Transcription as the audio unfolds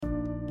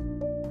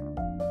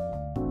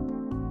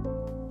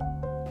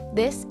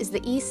This is the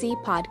EC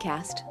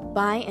Podcast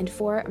by and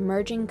for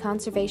emerging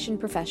conservation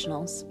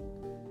professionals.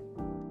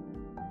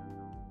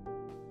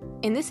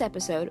 In this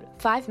episode,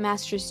 5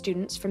 master's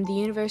students from the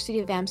University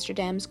of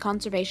Amsterdam's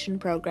conservation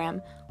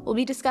program will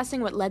be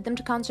discussing what led them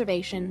to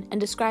conservation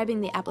and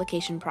describing the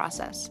application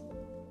process.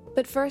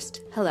 But first,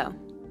 hello.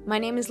 My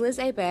name is Liz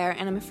Hebert,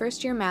 and I'm a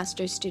first-year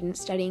master's student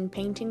studying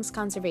paintings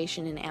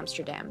conservation in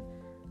Amsterdam.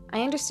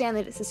 I understand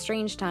that it's a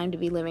strange time to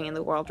be living in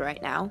the world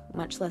right now,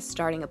 much less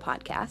starting a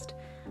podcast.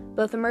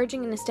 Both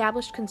emerging and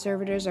established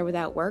conservators are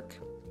without work,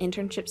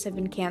 internships have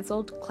been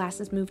canceled,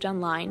 classes moved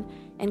online,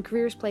 and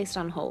careers placed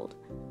on hold.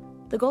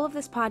 The goal of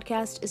this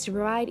podcast is to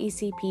provide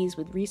ECPs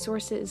with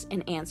resources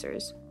and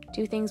answers,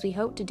 2 things we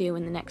hope to do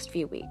in the next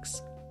few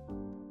weeks.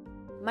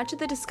 Much of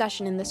the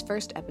discussion in this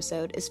first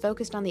episode is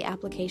focused on the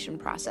application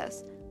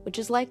process, which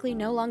is likely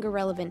no longer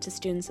relevant to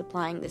students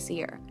applying this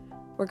year.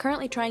 We're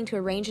currently trying to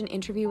arrange an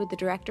interview with the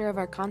director of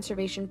our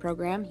conservation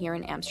program here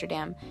in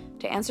Amsterdam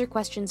to answer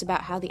questions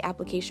about how the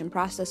application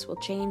process will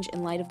change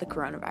in light of the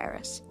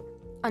coronavirus.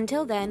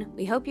 Until then,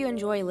 we hope you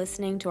enjoy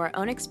listening to our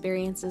own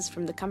experiences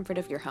from the comfort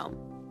of your home.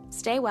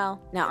 Stay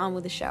well, now on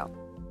with the show.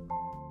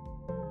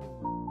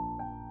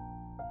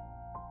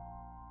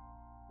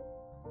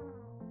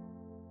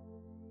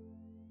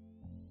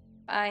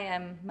 I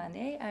am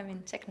Mané, I'm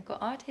in technical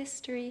art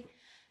history,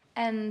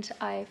 and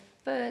I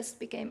first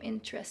became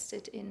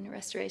interested in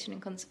restoration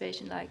and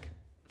conservation like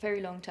a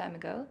very long time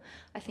ago.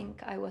 I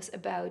think I was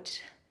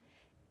about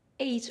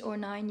 8 or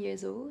 9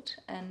 years old,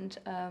 and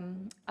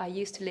I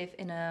used to live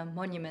in a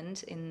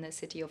monument in the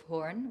city of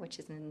Hoorn, which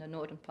is in the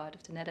northern part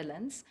of the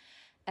Netherlands.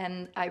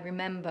 And I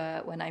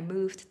remember when I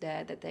moved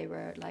there that they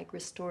were like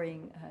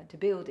restoring the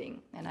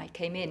building, and I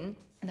came in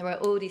and there were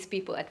all these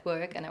people at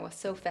work, and I was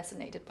so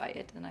fascinated by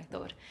it, and I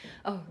thought,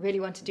 oh, I really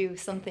want to do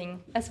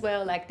something as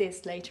well like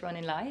this later on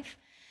in life.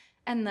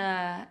 And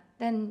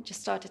then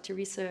just started to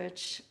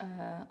research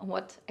on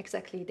what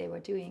exactly they were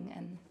doing,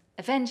 and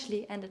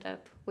eventually ended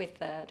up with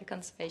the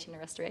Conservation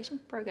and Restoration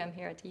program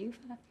here at the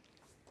UvA.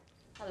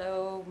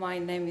 Hello, my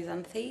name is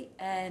Anthi,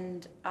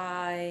 and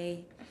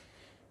I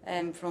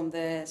am from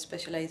the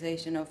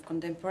specialization of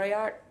contemporary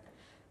art,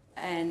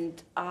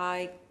 and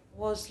I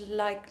was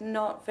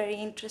not very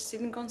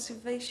interested in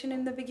conservation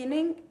in the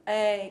beginning.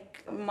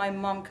 My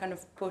mom kind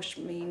of pushed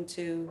me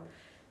into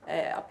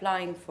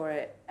applying for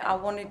it. I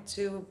wanted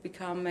to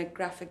become a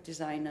graphic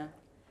designer,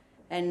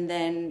 and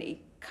then it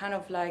kind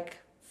of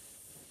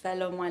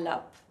fell on my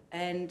lap,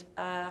 and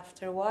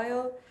after a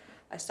while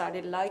I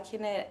started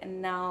liking it,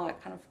 and now I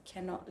kind of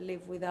cannot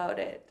live without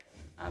it.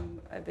 I'm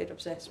a bit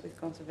obsessed with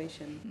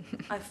conservation.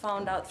 I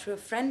found out through a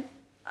friend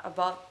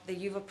about the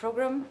UvA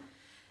program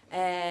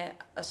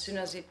as soon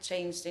as it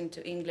changed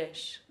into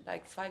English,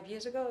 5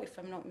 years ago, if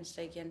I'm not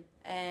mistaken.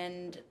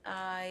 And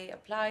I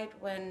applied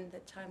when the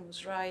time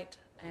was right,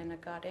 and I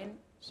got in,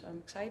 so I'm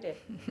excited.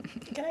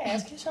 Can I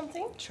ask you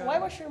something? Sure. Why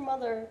was your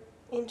mother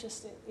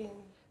interested in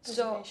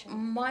conservation? So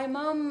my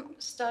mom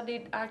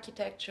studied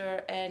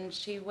architecture, and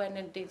she went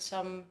and did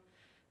some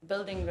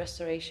building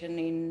restoration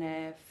in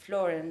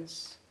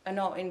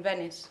in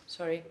Venice,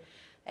 sorry.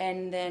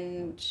 And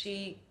then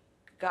she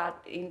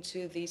got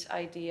into this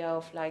idea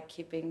of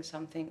keeping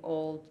something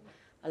old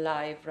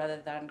alive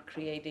rather than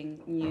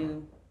creating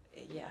new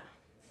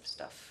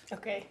stuff.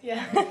 Okay,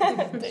 yeah.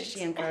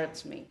 She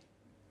encouraged me.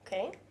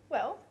 Okay,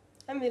 well,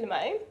 I'm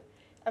Willemijn.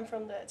 I'm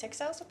from the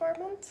textiles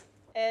department,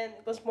 and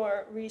it was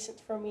more recent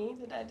for me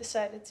that I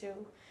decided to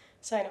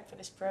sign up for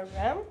this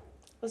program.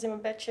 It was in my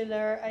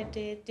bachelor, I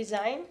did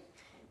design,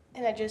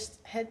 and I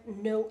just had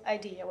no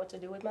idea what to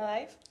do with my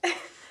life.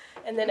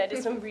 And then I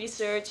did some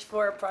research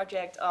for a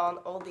project on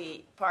all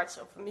the parts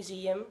of a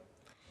museum,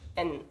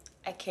 and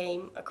I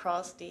came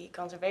across the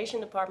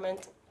conservation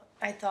department.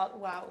 I thought,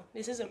 wow,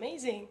 this is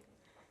amazing.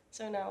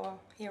 So now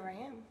here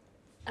I am.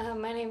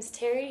 My name's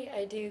Terry.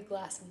 I do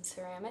glass and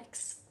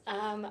ceramics.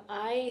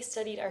 I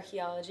studied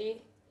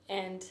archaeology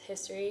and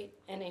history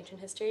and ancient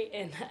history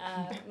in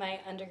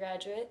my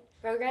undergraduate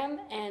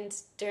program, and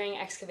during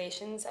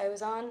excavations I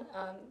was on,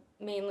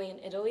 mainly in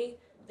Italy,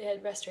 they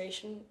had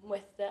restoration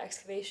with the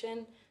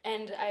excavation,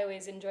 and I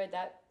always enjoyed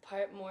that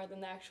part more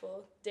than the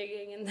actual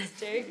digging in the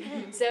dirt.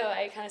 So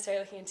I kind of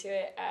started looking into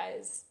it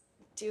as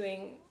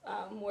doing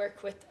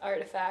work with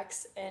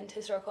artifacts and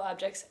historical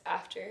objects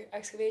after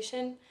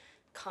excavation.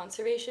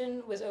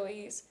 Conservation was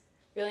always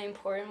really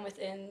important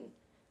within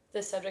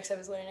the subjects I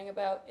was learning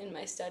about in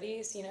my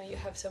studies. You know, you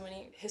have so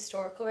many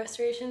historical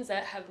restorations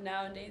that have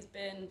nowadays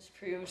been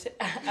proved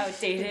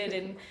outdated,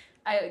 and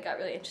I got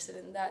really interested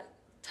in that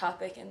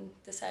topic and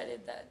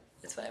decided that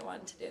that's what I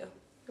wanted to do.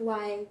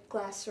 Why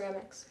glass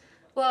ceramics?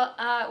 Well,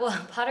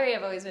 pottery,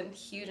 I've always been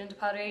huge into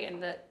pottery,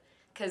 and that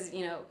because,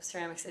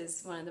 ceramics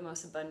is one of the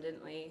most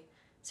abundantly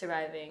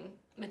surviving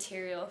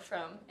material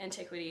from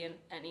antiquity in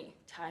any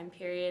time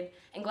period.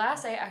 And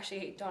glass, I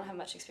actually don't have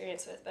much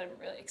experience with, but I'm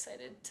really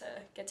excited to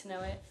get to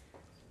know it.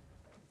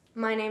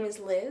 My name is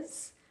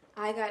Liz.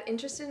 I got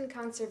interested in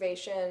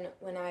conservation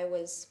when I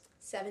was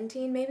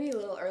 17, maybe a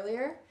little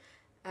earlier.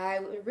 I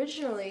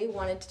originally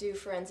wanted to do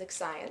forensic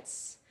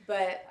science,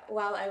 but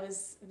while I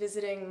was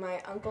visiting my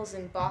uncles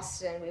in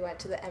Boston, we went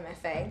to the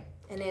MFA,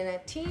 and in a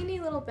teeny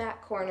little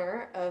back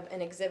corner of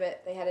an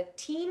exhibit, they had a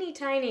teeny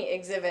tiny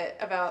exhibit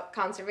about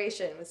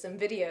conservation with some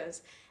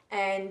videos,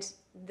 and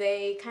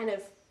they kind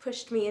of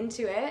pushed me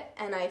into it,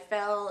 and I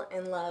fell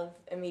in love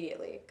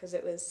immediately because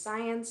it was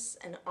science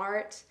and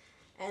art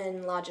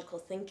and logical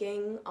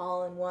thinking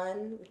all in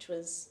one, which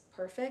was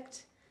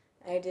perfect.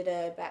 I did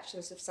a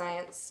Bachelor's of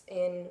Science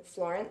in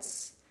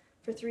Florence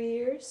for 3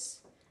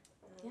 years.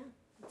 Yeah,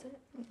 that's it.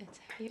 That's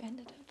how you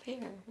ended up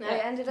here. I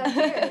ended up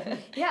here.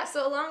 Yeah,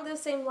 so along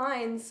those same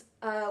lines,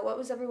 what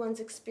was everyone's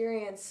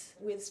experience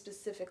with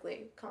specifically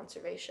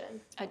conservation?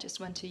 I just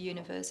went to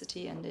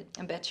university and did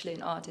a bachelor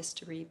in art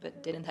history,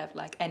 but didn't have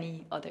like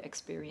any other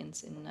experience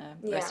in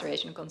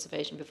restoration and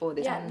conservation before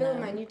this. Yeah,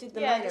 Willemijn, you did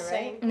the Yeah, minor, the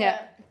right? same. Yeah.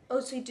 Oh,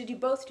 so did you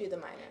both do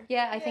the minor?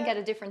 Yeah, I think Yeah. at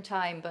a different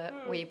time, but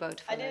we both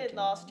I did followed it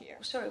last year.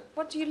 Sorry,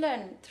 what do you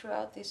learn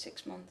throughout these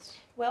 6 months?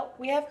 Well,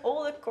 we have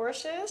all the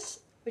courses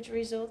which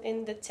result in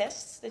the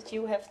tests that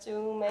you have to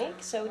make.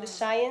 So the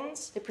science.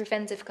 The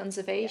preventive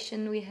conservation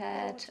we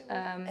had,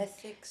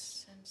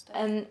 Ethics and stuff.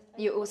 and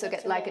you also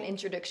That's get like an amazing.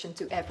 introduction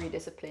to every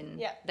discipline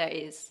Yeah. there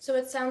is. So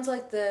it sounds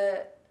like the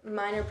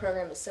minor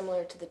program is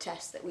similar to the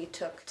test that we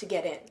took to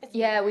get in.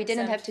 Yeah, we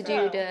didn't have to do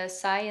Wow. the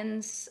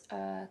science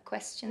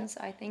questions.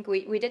 I think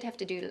we did have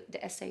to do the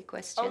essay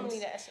questions. Only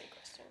the essay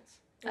questions.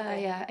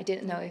 Yeah, I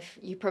didn't know if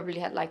you probably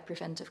had like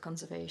preventive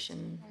conservation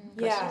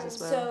Yeah, questions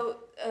as well. so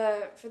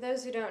for those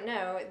who don't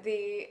know,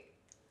 the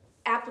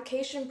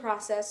application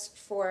process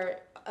for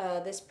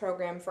this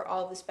program for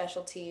all the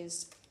specialties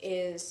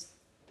is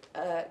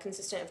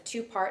consistent of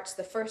 2 parts.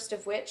 The first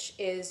of which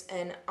is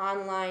an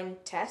online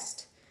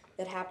test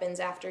that happens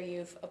after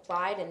you've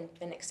applied and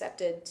been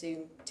accepted to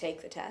take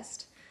the test.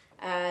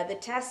 The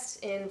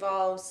test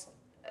involves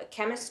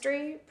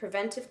chemistry,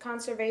 preventive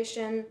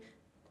conservation,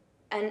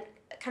 and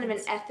kind of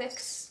an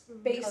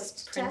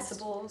ethics-based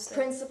test.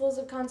 Principles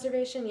of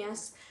conservation,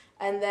 yes.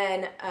 And then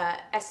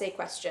essay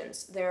questions.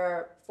 There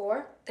are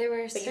 4. There were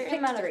a But you certain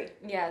picked amount 3.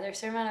 of there's a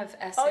certain amount of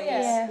essays. Oh,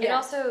 yes. Yeah. And Yeah.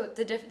 also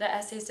the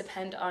essays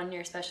depend on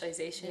your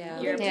specialization.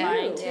 Yeah. You're They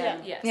applying do? to. Yeah.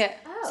 Yes. Yeah.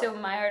 Oh. So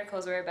my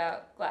articles were about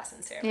glass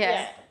and ceramics.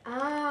 Yeah.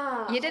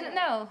 Ah. You didn't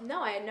know? No,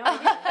 I had no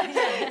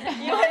idea.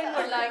 Mine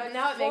were like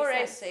Now it 4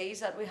 makes sense. essays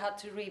that we had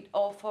to read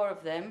all 4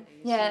 of them.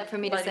 Yeah, for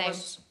me the But it same.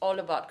 was all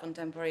about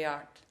contemporary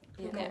art.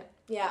 Yeah.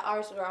 Yeah,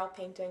 ours were all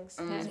paintings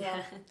as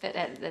well.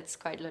 That's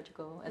quite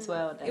logical as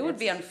well. that It would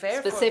be it's unfair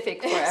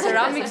specific for for every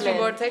ceramics discipline.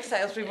 people or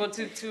textiles people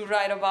to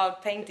write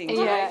about paintings.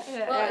 Yeah.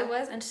 Well, it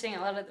was interesting.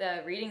 A lot of the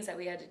readings that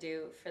we had to do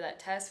for that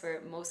test were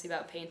mostly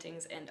about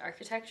paintings and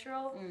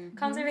architectural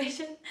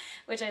conservation,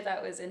 which I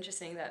thought was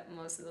interesting that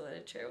most of the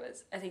literature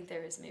was. I think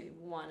there was maybe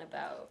one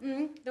about.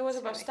 There was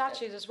about Ceramic,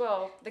 statues as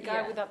well. The guy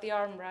Yeah. without the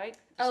arm, right?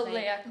 Oh, His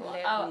name-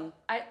 Laocoon. Laocoon.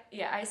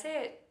 Oh, I say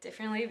it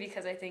differently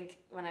because I think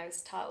when I was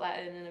taught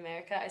Latin in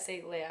America, I say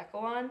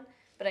Laocoon,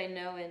 but I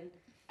know in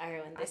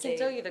Ireland they I say can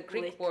tell you the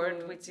Greek word,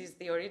 Laocoon. which is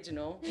the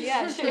original.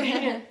 Yeah, sure.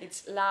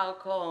 It's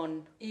laokon.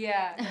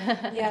 Yeah.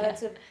 Yeah,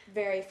 that's a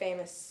very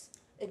famous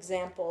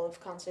example of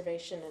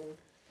conservation and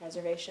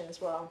preservation as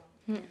well.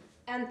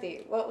 Anthi,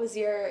 what was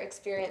your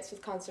experience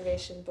with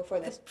conservation before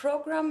The this?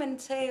 program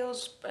entails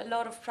a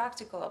lot of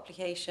practical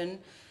application.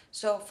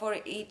 So for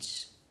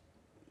each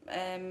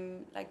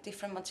like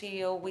different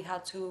material, we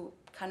had to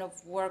kind of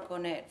work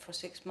on it for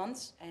 6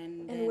 months.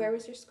 And Where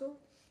was your school?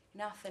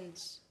 in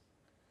Athens,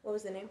 What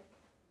was the name?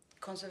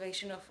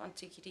 Conservation of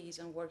Antiquities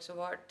and Works of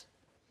Art.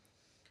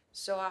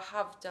 So I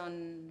have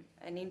done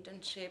an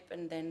internship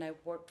and then I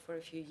worked for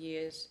a few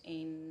years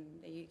in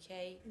the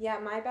UK. Yeah,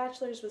 my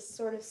bachelor's was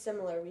sort of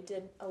similar. We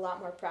did a lot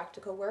more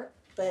practical work,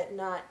 but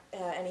not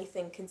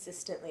anything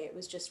consistently. It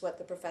was just what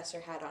the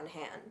professor had on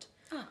hand.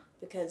 Ah.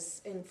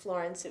 Because in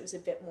Florence, it was a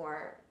bit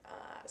more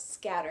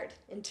scattered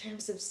in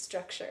terms of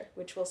structure,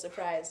 which will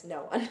surprise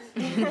no one.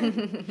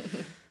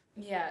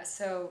 Yeah,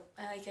 so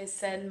like I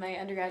said, my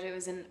undergraduate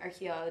was in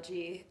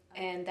archaeology,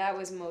 and that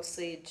was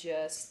mostly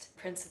just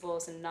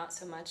principles and not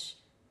so much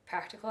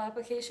practical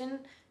application.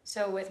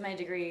 So with my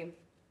degree,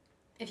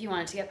 if you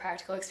wanted to get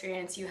practical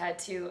experience, you had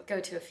to go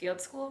to a field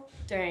school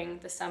during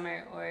the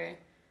summer or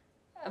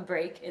a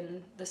break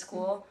in the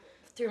school.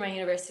 Through my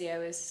university, I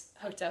was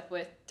hooked up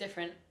with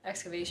different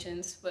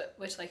excavations,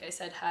 which, like I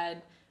said,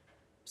 had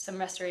some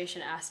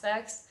restoration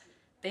aspects.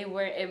 They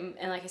were, and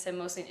like I said,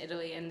 mostly in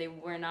Italy, and they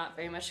were not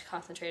very much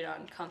concentrated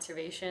on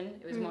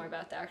conservation. It was more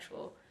about the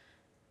actual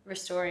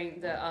restoring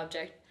the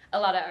object. A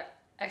lot of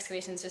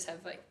excavations just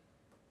have like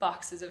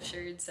boxes of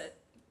sherds that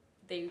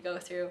they go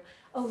through.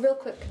 Oh, real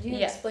quick, could you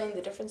Yeah. explain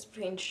the difference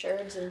between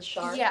sherds and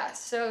shards? Yeah,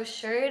 so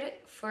sherd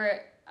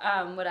for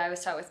what I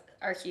was taught with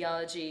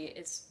archaeology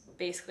is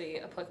basically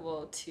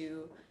applicable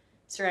to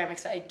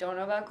ceramics, but I don't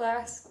know about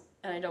glass,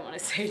 and I don't want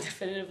to say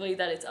definitively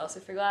that it's also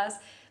for glass.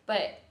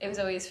 But it was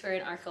always for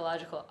an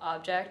archaeological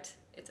object.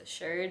 It's a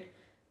sherd.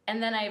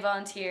 And then I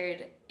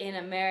volunteered in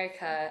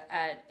America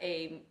at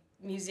a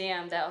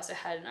museum that also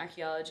had an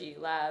archaeology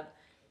lab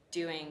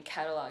doing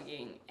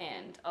cataloging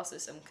and also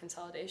some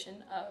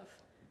consolidation of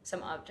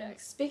some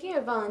objects. Speaking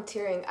of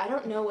volunteering, I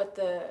don't know what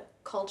the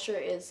culture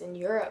is in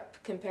Europe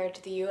compared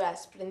to the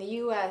US, but in the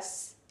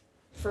US,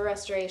 for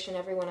restoration,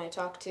 everyone I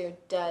talk to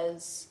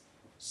does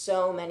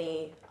so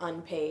many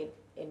unpaid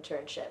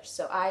internships.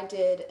 So I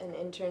did an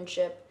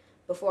internship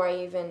before I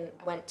even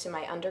went to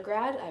my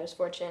undergrad. I was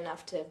fortunate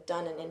enough to have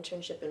done an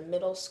internship in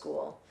middle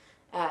school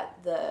at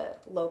the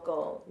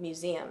local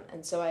museum.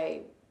 And so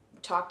I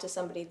talked to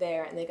somebody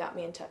there, and they got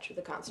me in touch with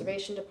the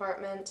conservation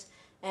department.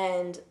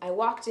 And I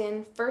walked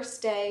in,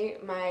 first day,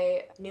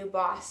 my new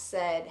boss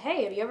said,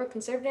 "Hey, have you ever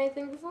conserved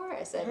anything before?"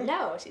 I said,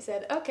 "No." She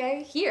said,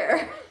 "Okay,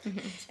 here."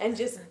 And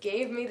just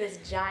gave me this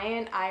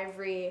giant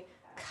ivory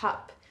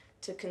cup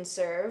to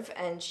conserve,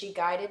 and she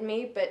guided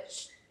me. But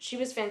she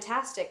was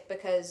fantastic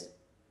because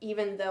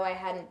even though I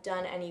hadn't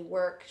done any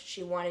work,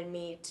 she wanted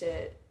me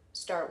to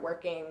start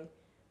working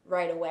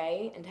right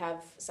away and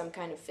have some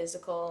kind of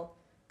physical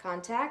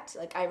contact.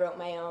 Like, I wrote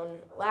my own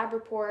lab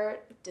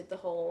report, did the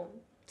whole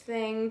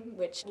thing,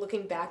 which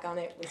looking back on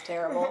it was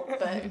terrible,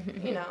 but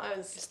you know, I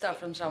was Start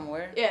from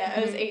somewhere. yeah,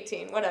 I was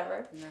 18,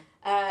 whatever.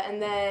 Yeah.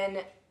 And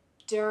then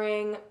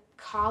during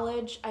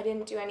college, I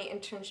didn't do any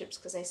internships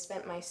because I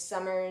spent my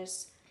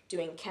summers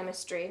doing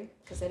chemistry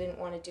because I didn't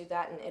want to do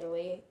that in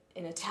Italy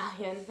in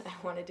Italian. I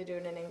wanted to do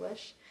it in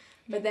English.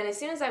 But then as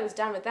soon as I was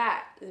done with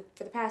that,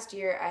 for the past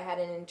year, I had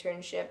an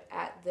internship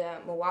at the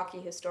Milwaukee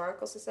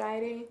Historical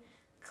Society,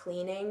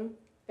 cleaning,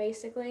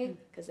 basically,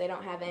 because they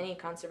don't have any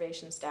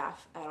conservation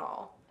staff at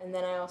all. And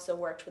then I also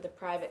worked with a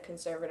private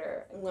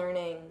conservator,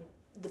 learning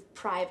the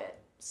private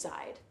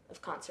side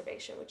of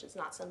conservation, which is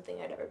not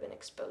something I'd ever been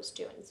exposed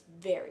to, and it's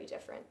very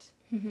different.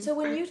 So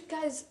when you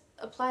guys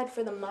applied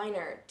for the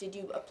minor, did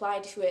you apply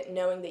to it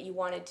knowing that you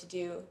wanted to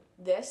do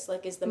this?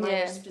 Like, is the minor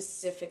Yeah.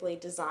 specifically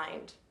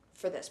designed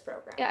for this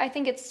program? Yeah, I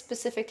think it's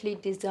specifically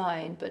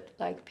designed, but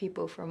like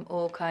people from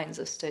all kinds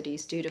of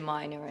studies do the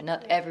minor, and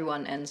not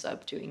everyone ends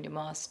up doing the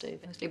master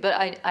eventually. But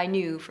I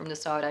knew from the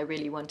start I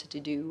really wanted to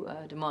do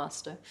the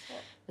master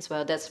as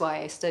well. That's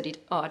why I studied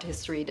art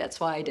history. That's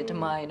why I did the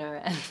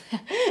minor, and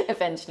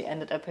eventually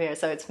ended up here.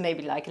 So it's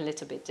maybe like a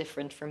little bit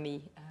different for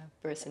me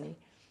personally.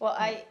 Well,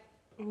 I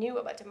knew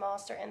about the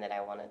master and that I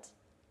wanted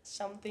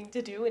something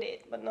to do with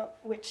it, but not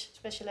which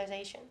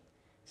specialization.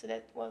 So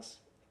that was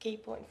a key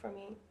point for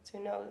me to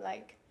know,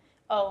 like,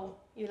 oh,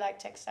 you like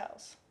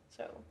textiles,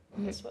 so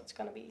that's what's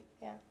gonna be,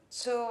 yeah.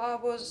 So I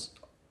was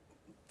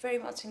very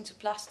much into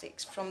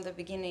plastics from the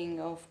beginning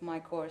of my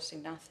course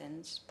in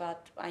Athens,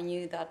 but I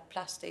knew that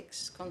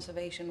plastics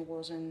conservation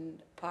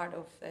wasn't part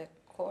of the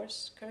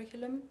course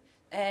curriculum.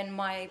 And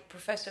my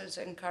professors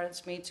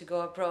encouraged me to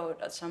go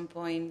abroad at some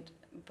point,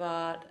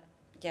 but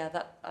yeah,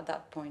 at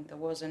that point there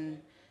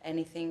wasn't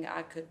anything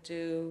I could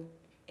do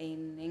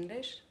in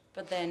English.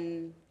 But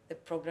then the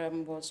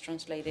program was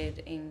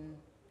translated in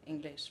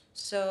English.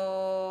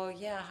 So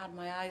yeah, I had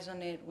my eyes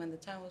on it. When the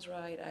time was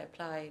right, I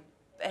applied.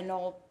 And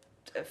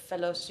a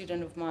fellow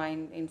student of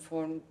mine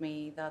informed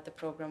me that the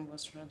program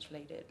was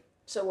translated.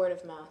 So word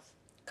of mouth.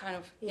 Kind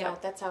of, Yeah,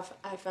 that's how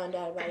I found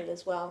out about it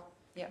as well.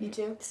 Yeah. You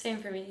too? Same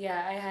for me.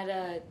 Yeah, I had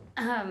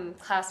a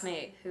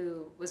classmate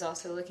who was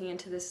also looking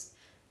into this.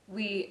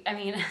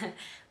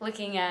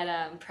 Looking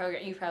at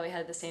program, you probably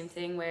had the same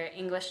thing where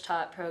English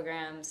taught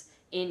programs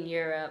in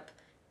Europe.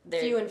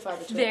 They're Few and far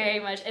between. very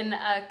much, and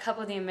a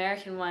couple of the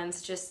American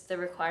ones, just the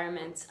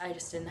requirements I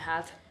just didn't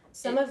have.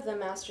 Some of the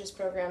master's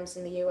programs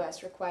in the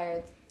U.S.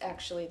 require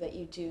actually that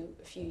you do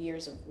a few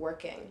years of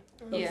working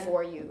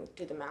before you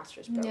do the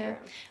master's program.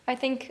 I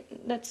think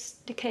that's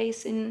the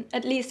case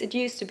at least it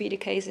used to be the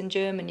case in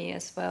Germany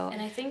as well.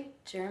 And I think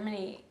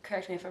Germany,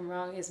 correct me if I'm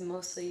wrong, is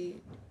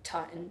mostly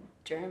taught in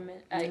German.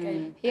 I'm I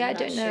not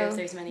don't sure know. if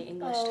there's many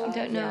English Oh, taught.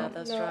 don't know. Yeah,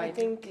 that's No, right.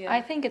 I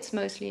I think it's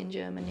mostly in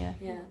German, yeah.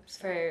 Yeah,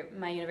 for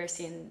my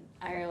university in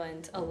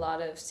Ireland, a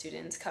lot of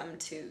students come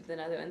to the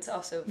Netherlands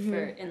also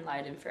for in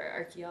Leiden for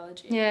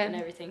archaeology Yeah. and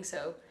everything.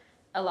 So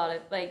a lot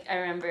of I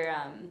remember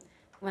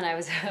when I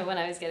was when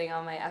I was getting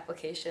all my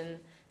application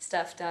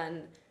stuff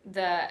done,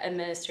 the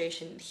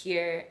administration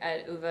here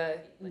at UVA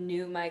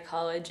knew my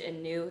college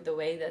and knew the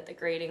way that the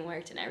grading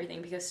worked and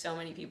everything, because so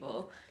many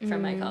people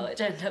from my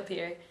college end up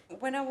here.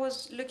 When I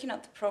was looking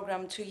at the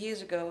program 2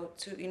 years ago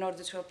in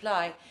order to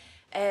apply,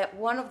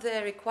 one of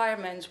the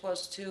requirements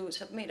was to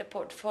submit a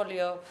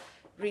portfolio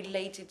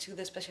related to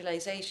the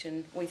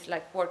specialization, with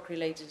like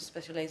work-related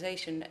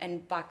specialization.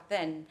 And back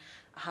then,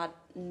 I had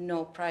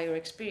no prior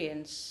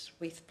experience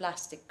with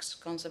plastics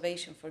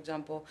conservation, for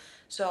example.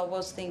 So I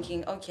was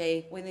thinking,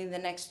 okay, within the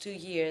next 2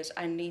 years,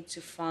 I need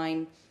to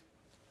find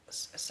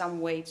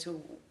some way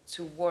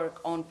to work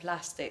on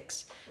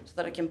plastics so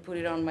that I can put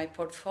it on my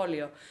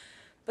portfolio.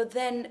 But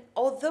then,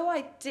 although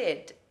I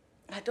did,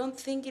 I don't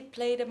think it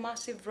played a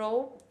massive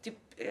role.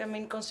 I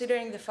mean,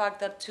 considering the fact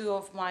that 2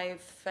 of my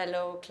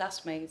fellow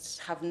classmates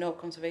have no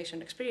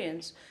conservation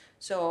experience,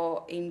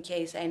 so in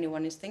case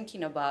anyone is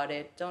thinking about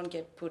it, don't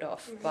get put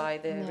off by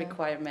the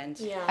requirements.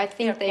 Yeah. I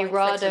think They're they quite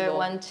rather flexible.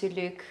 want to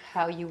look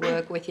how you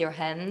work with your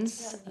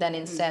hands than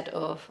instead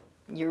of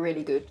you're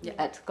really good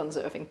at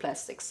conserving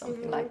plastics,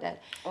 something like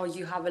that. Or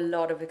you have a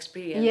lot of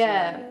experience.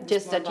 Yeah, It's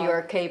just more that about-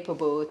 you're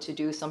capable to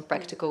do some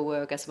practical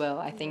work as well.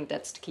 I think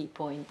that's the key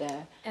point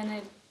there.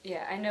 And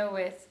I know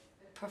with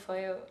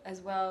portfolio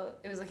as well,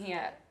 it was looking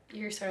at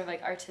you're sort of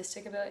like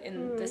artistic about it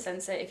in the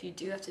sense that if you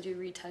do have to do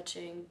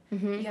retouching,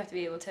 you have to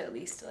be able to at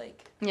least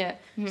like... Yeah.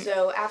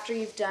 So after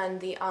you've done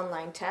the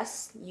online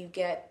tests, you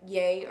get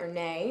yay or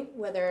nay,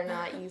 whether or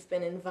not you've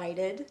been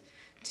invited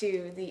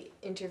to the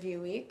interview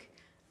week.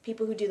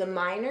 People who do the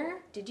minor,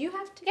 did you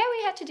have to? Yeah,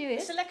 we had to do it.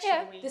 The selection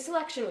yeah. week. The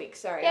selection week,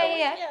 sorry.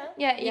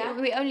 Yeah.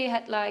 We only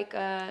had like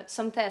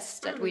some tests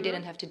that we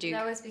didn't have to do.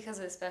 That was because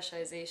of the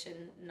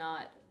specialization,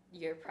 not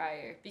year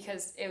prior,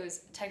 because it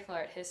was technical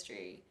art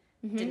history.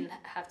 Didn't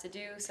have to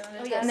do some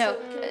of the tests.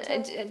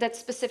 No, that's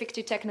specific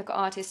to technical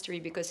art history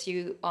because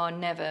you are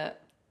never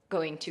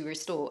going to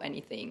restore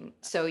anything.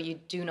 So you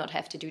do not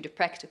have to do the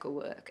practical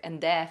work. And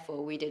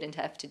therefore, we didn't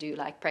have to do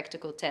like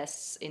practical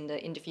tests in the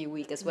interview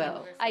week as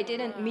well. I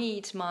didn't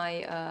meet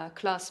my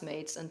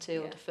classmates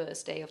until the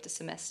first day of the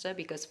semester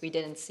because we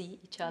didn't see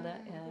each other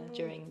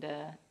during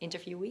the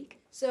interview week.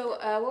 So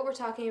what we're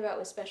talking about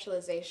with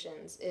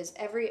specializations is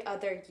every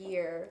other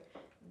year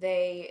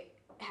they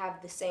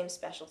have the same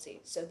specialty.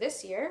 So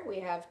this year we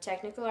have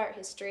technical art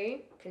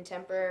history,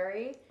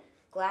 contemporary,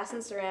 glass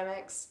and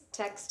ceramics,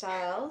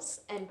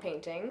 textiles, and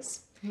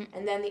paintings.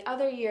 And then the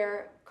other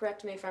year,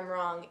 correct me if I'm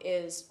wrong,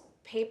 is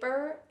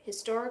paper,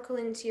 historical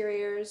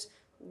interiors,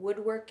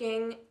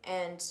 woodworking,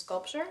 and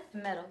sculpture?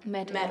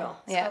 Metal.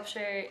 Yeah.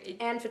 Sculpture...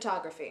 And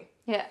photography.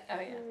 Yeah. Oh,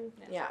 yeah.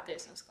 Yeah.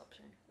 There's no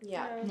sculpture.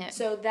 Yeah. Yeah.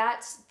 So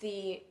that's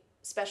the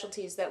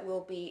specialties that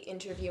we'll be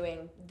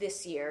interviewing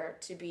this year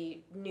to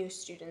be new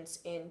students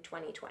in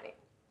 2020.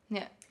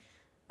 Yeah.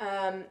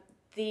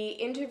 The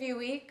interview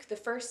week, the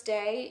first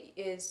day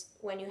is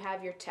when you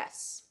have your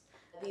tests.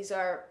 These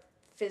are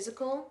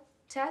physical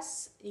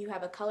tests. You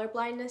have a color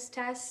blindness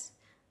test,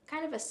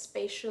 kind of a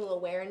spatial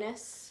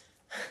awareness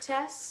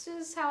test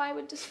is how I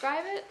would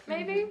describe it,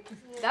 maybe.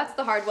 That's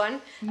the hard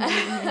one.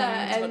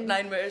 That's what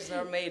nightmares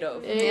are made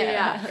of.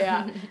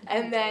 Yeah.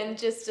 And then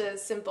just a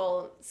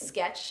simple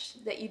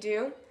sketch that you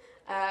do.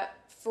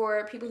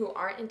 For people who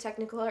aren't in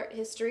technical art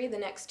history, the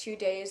next 2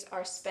 days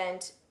are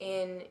spent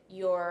in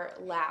your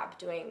lab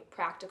doing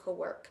practical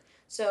work.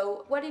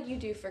 So what did you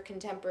do for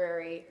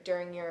contemporary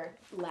during your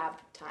lab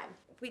time?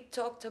 We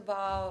talked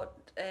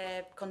about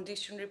a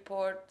condition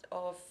report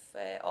of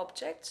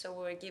objects. So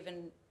we were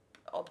given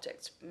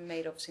objects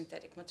made of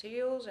synthetic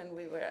materials and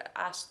we were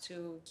asked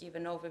to give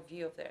an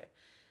overview of their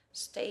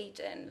state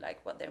and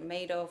like what they're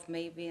made of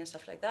maybe and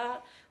stuff like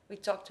that. We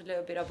talked a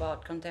little bit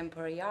about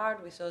contemporary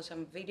art. We saw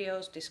some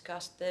videos,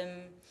 discussed them,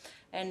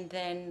 and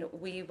then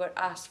we were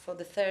asked for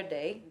the third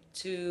day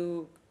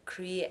to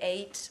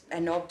create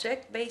an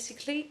object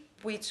basically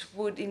which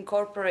would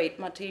incorporate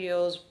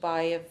materials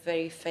by a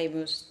very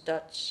famous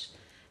Dutch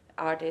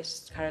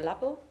artist, Karel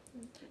Appel.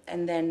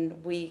 And then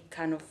we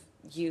kind of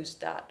used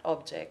that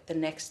object the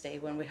next day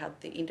when we had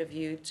the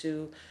interview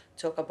to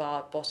talk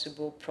about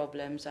possible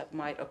problems that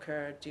might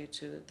occur due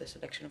to the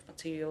selection of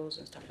materials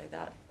and stuff like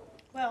that.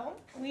 Well,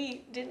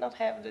 we did not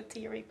have the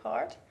theory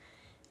part.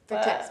 For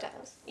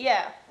textiles.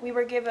 Yeah, we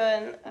were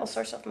given all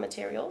sorts of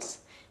materials.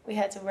 We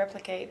had to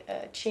replicate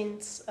a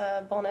chintz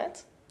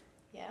bonnet.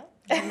 Yeah,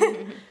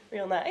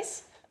 real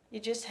nice. You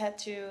just had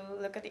to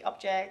look at the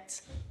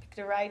object, pick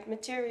the right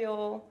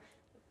material,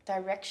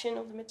 direction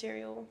of the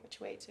material, which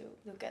way to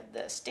look at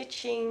the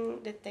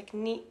stitching, the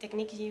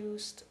technique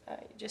used.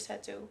 You just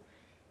had to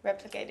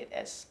replicate it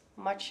as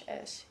much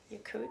as you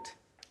could.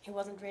 It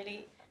wasn't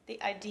really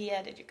the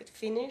idea that you could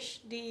finish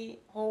the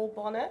whole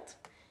bonnet,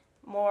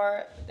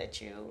 more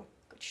that you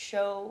could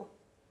show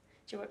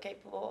that you were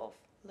capable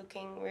of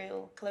looking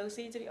real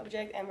closely to the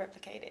object and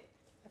replicate it.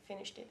 I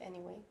finished it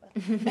anyway.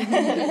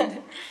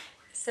 But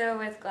So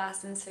with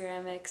glass and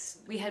ceramics,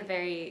 we had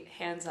very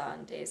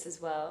hands-on days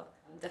as well.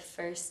 The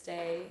first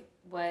day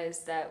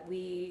was that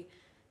we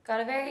got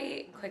a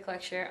very quick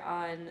lecture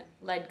on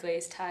lead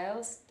glazed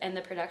tiles and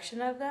the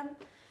production of them.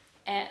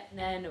 And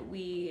then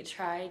we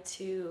tried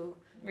to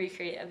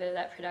recreate a bit of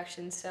that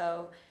production.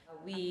 So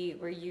we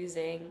were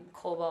using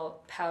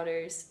cobalt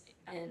powders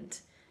and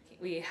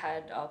we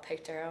had all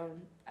picked our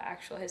own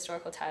actual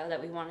historical tile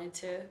that we wanted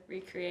to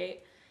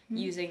recreate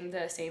using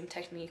the same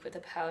technique with a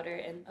powder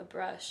and a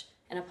brush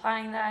and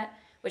applying that,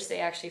 which they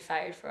actually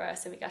fired for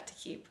us and we got to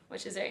keep,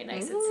 which is very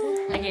nice.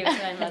 I gave it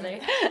to my mother.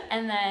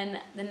 And then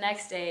the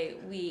next day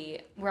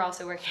we were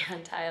also working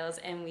on tiles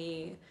and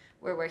we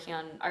were working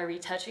on our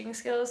retouching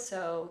skills.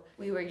 So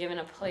we were given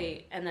a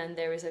plate and then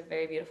there was a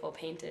very beautiful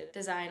painted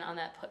design on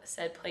that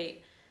said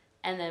plate.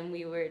 And then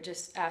we were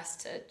just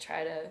asked to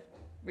try to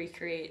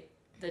recreate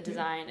the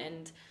design.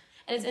 And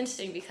it's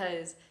interesting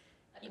because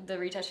the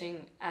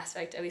retouching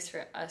aspect, at least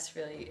for us,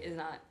 really is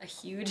not a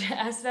huge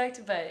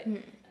aspect, but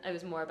it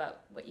was more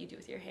about what you do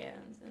with your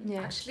hands. And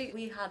Actually,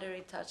 we had a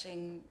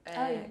retouching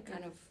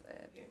kind of...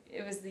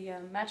 it was the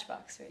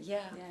matchbox, right?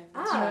 Yeah.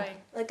 That's Ah, right.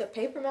 like a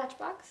paper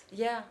matchbox?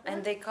 Yeah,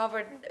 and they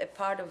covered a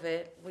part of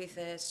it with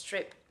a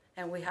strip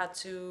and we had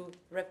to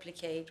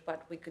replicate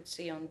what we could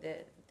see on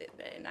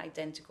an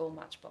identical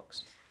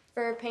matchbox.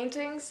 For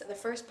paintings, the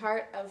first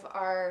part of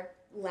our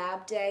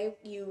lab day,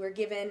 you were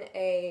given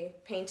a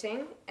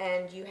painting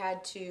and you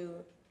had to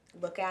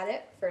look at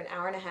it for an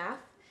hour and a half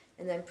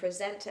and then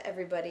present to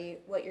everybody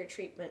what your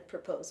treatment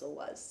proposal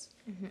was,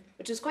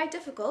 which was quite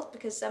difficult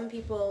because some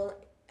people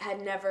had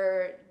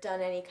never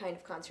done any kind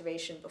of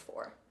conservation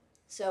before.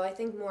 So I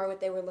think more what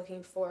they were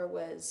looking for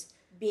was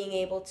being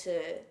able to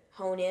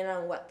hone in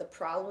on what the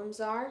problems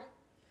are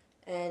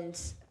and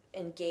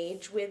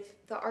engage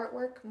with the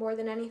artwork more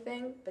than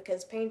anything,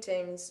 because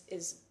paintings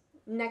is,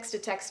 next to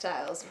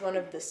textiles, one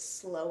of the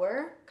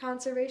slower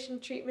conservation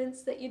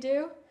treatments that you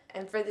do.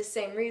 And for the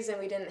same reason,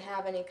 we didn't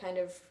have any kind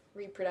of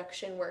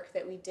reproduction work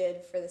that we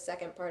did for the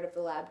second part of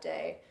the lab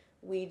day.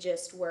 We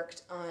just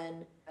worked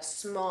on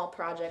small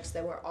projects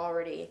that were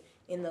already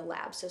in the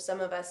lab. So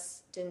some of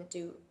us didn't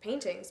do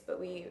paintings, but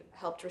we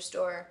helped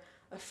restore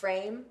a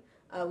frame.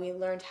 We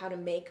learned how to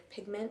make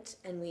pigment,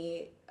 and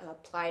we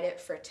applied it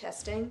for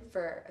testing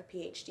for a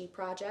PhD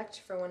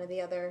project for one of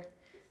the other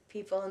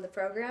people in the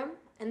program.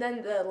 And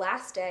then the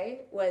last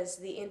day was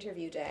the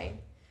interview day,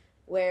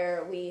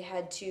 where we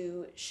had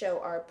to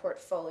show our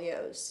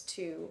portfolios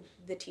to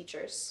the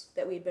teachers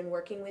that we'd been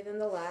working with in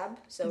the lab.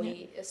 So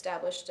we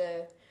established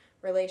a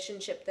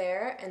relationship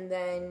there, and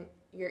then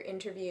your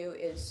interview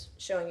is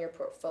showing your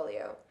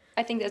portfolio.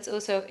 I think that's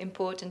also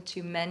important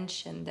to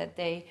mention, that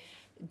they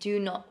do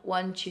not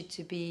want you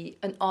to be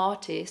an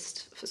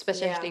artist,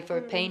 especially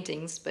for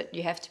paintings, but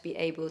you have to be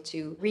able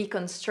to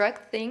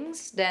reconstruct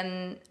things,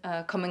 then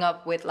coming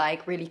up with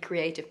like really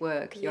creative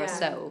work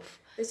yourself.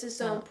 This is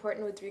so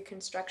important with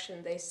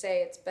reconstruction. They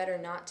say it's better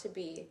not to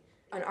be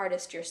an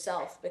artist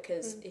yourself,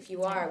 because if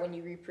you are, when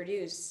you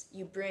reproduce,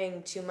 you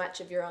bring too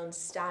much of your own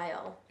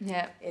style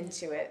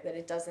into it, that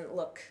it doesn't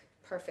look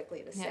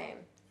perfectly the same.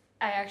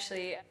 I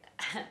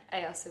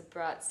also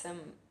brought some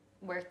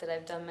work that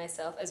I've done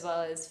myself, as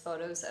well as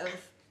photos of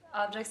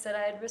objects that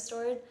I had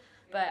restored.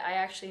 But I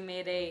actually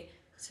made a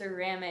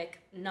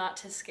ceramic, not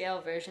to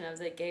scale version of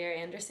the Geyer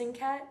Anderson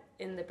cat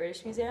in the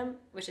British Museum,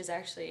 which is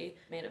actually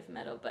made of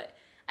metal, but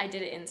I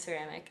did it in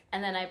ceramic.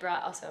 And then I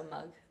brought also a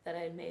mug that I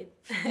had made.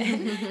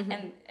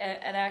 and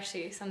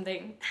actually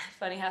something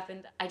funny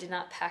happened. I did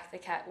not pack the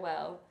cat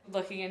well.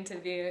 Looking into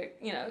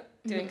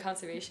doing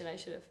conservation, I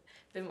should have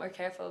been more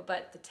careful,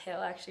 but the tail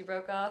actually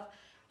broke off.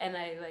 And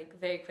I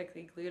very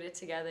quickly glued it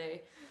together.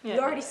 You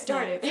already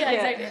started. Yeah,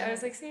 exactly. I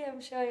was like, see,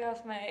 I'm showing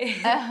off my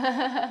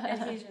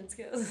adhesion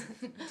skills.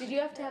 Did you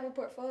have to have a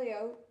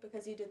portfolio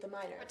because you did the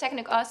minor? For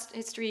technical art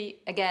history,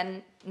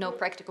 again, no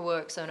practical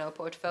work, so no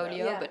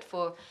portfolio. Yeah. But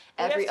for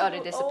every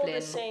other discipline, all the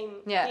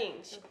same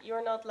things.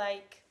 You're not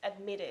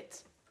admitted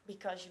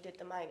because you did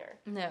the minor.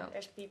 No.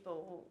 There's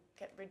people who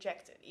get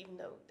rejected even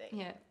though they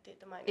did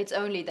the minor. It's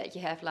only that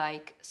you have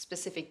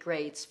specific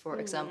grades, for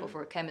example,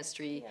 for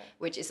chemistry,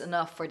 which is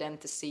enough for them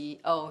to see,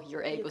 oh,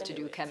 you're able to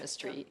do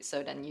chemistry,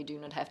 so then you do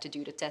not have to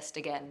do the test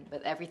again.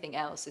 But everything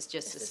else is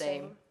just the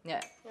same.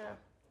 Yeah.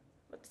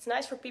 But it's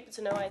nice for people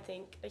to know, I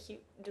think, that you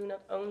do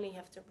not only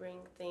have to bring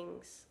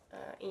things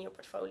in your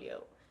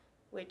portfolio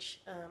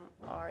which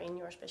are in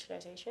your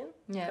specialization,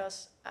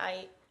 because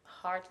I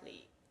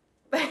hardly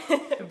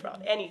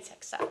brought any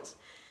textiles.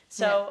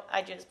 So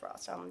I just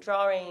brought some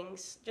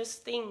drawings,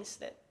 just things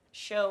that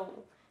show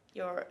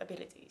your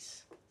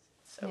abilities.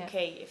 It's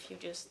okay if you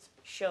just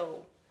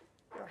show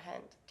your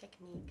hand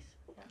techniques.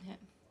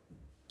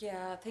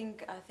 Yeah, I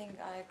think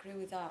I agree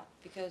with that,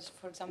 because,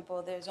 for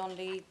example, there's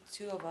only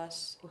 2 of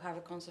us who have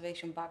a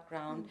conservation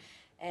background,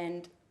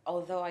 and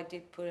although I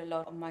did put a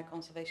lot of my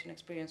conservation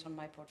experience on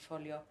my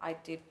portfolio, I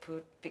did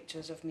put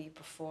pictures of me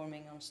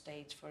performing on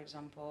stage, for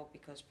example,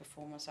 because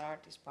performance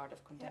art is part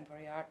of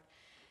contemporary art.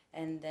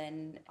 And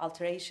then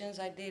alterations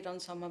I did on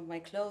some of my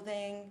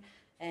clothing,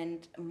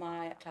 and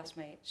my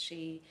classmate,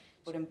 she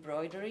put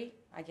embroidery.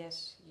 I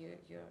guess you're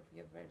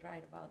very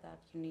right about that.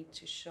 You need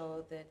to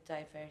show the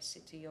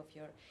diversity of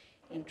your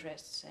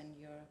interests and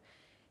your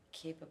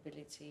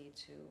capability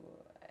to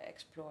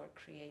explore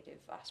creative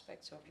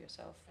aspects of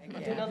yourself.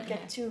 Do not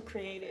get too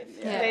creative.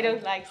 They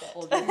don't like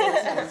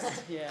that.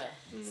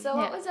 So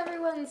what was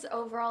everyone's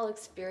overall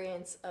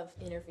experience of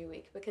interview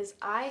week? Because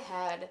I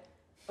had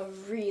a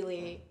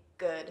really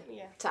good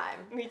time.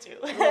 Me too.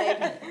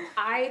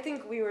 I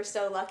think we were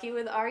so lucky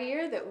with our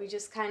year that we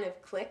just kind of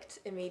clicked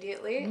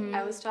immediately.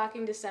 I was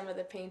talking to some of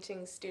the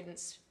painting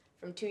students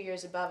from 2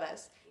 years above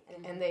us,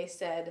 and they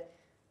said,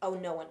 oh,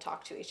 no one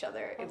talked to each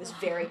other. It was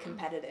very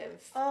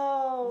competitive.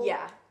 Oh.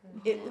 Yeah.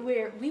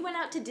 We went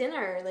out to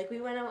dinner. We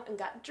went out and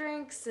got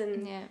drinks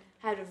and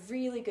had a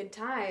really good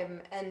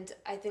time. And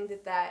I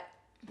think that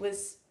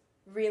was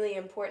really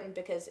important,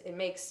 because it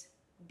makes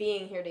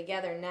being here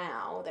together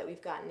now that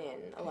we've gotten in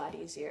a lot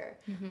easier.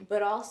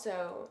 But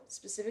also,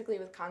 specifically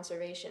with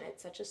conservation,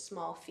 it's such a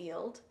small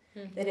field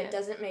that it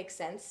doesn't make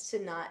sense to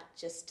not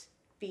just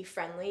be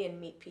friendly and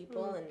meet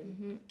people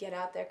and get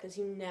out there, because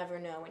you never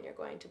know when you're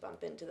going to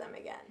bump into them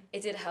again.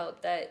 It did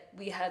help that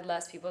we had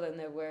less people than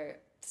there were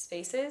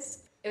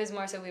spaces. It was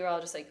more so we were all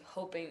just like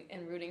hoping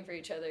and rooting for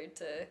each other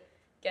to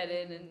get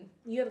in. And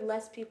You have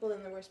less people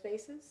than there were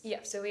spaces? yeah,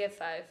 so we had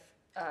 5.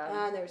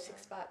 And there were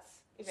 6 spots.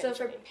 So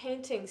Eventually. for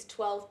paintings,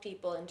 12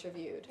 people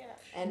interviewed, Yeah.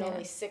 and Yeah.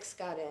 only 6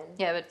 got in.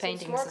 Yeah, but So it's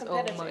paintings more is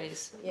competitive.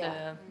 always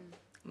Yeah.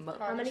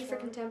 How many for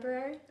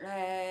contemporary?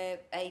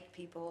 8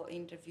 people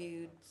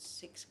interviewed,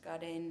 6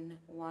 got in,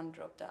 1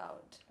 dropped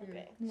out.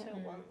 Okay, Yeah. so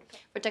one.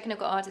 For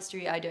technical art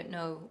history, I don't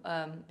know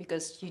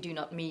because you do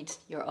not meet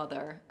your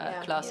other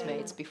Yeah.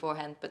 classmates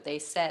beforehand. But they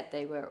said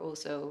they were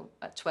also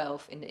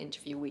 12 in the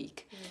interview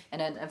week, and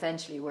then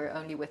eventually we're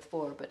only with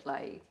 4, but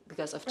like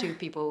because of 2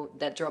 people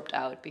that dropped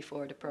out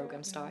before the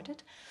program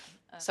started.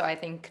 So I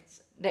think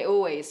they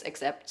always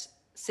accept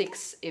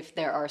 6 if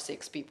there are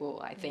 6 people.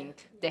 I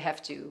think they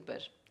have to,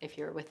 but if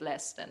you're with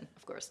less, then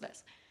of course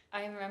less.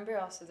 I remember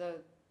also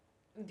though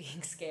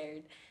being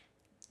scared.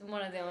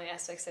 One of the only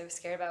aspects I was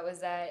scared about was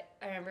that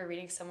I remember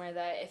reading somewhere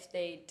that if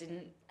they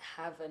didn't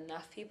have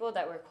enough people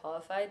that were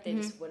qualified, they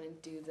just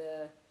wouldn't do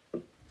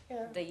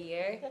Yeah, the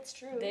year. that's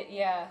true.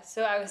 Yeah,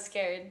 so I was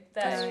scared.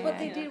 That's yeah, what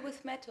they yeah. did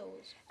with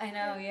metals. I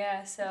know,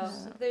 yeah. So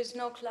There's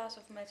no class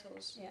of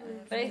metals Yeah.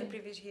 from the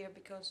previous year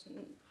because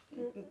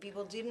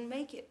people didn't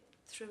make it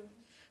through.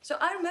 So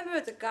I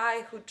remember the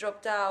guy who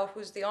dropped out,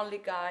 who's the only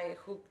guy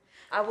who,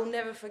 I will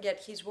never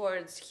forget his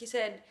words. He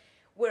said,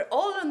 "We're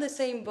all on the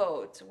same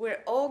boat.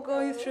 We're all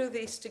going through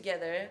this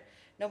together.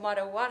 No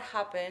matter what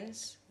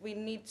happens, we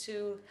need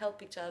to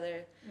help each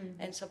other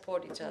and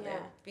support each other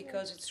Yeah.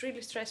 because it's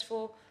really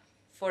stressful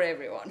for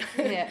everyone."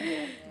 Yeah.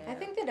 I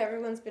think that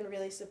everyone's been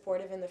really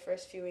supportive in the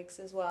first few weeks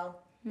as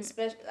well.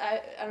 Especially,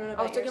 I don't know I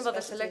about was talking your about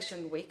the specialties.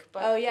 selection week,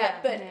 but Oh yeah,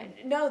 but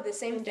no, the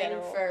same In thing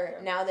general, for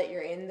yeah. now that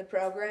you're in the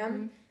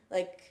program.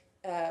 Like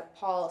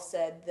Paul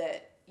said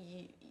that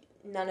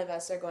none of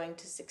us are going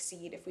to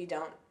succeed if we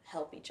don't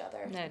help each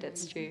other. No,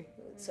 that's true.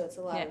 So it's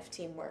a lot Yeah. of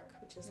teamwork,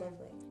 which is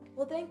lovely.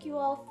 Well, thank you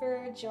all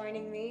for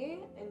joining me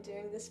and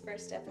doing this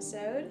first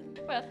episode.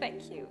 Well,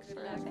 thank you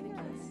for having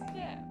us.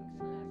 Yeah.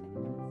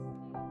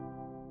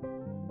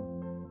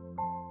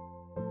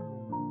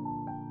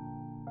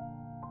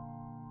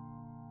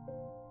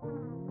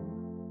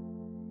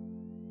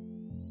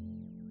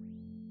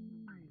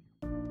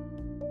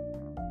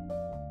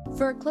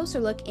 For a closer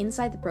look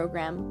inside the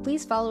program,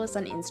 please follow us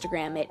on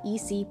Instagram at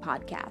EC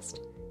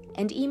Podcast.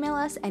 And email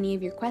us any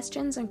of your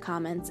questions and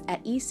comments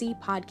at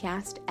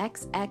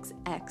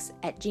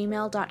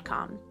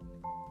ecpodcastxxx@gmail.com.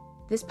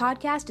 This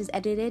podcast is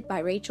edited by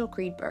Rachel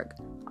Creedberg.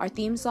 Our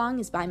theme song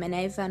is by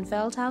Manev van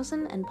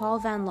Veldhuizen and Paul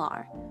van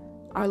Laar.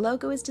 Our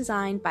logo is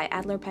designed by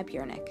Adler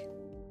Pepjernik.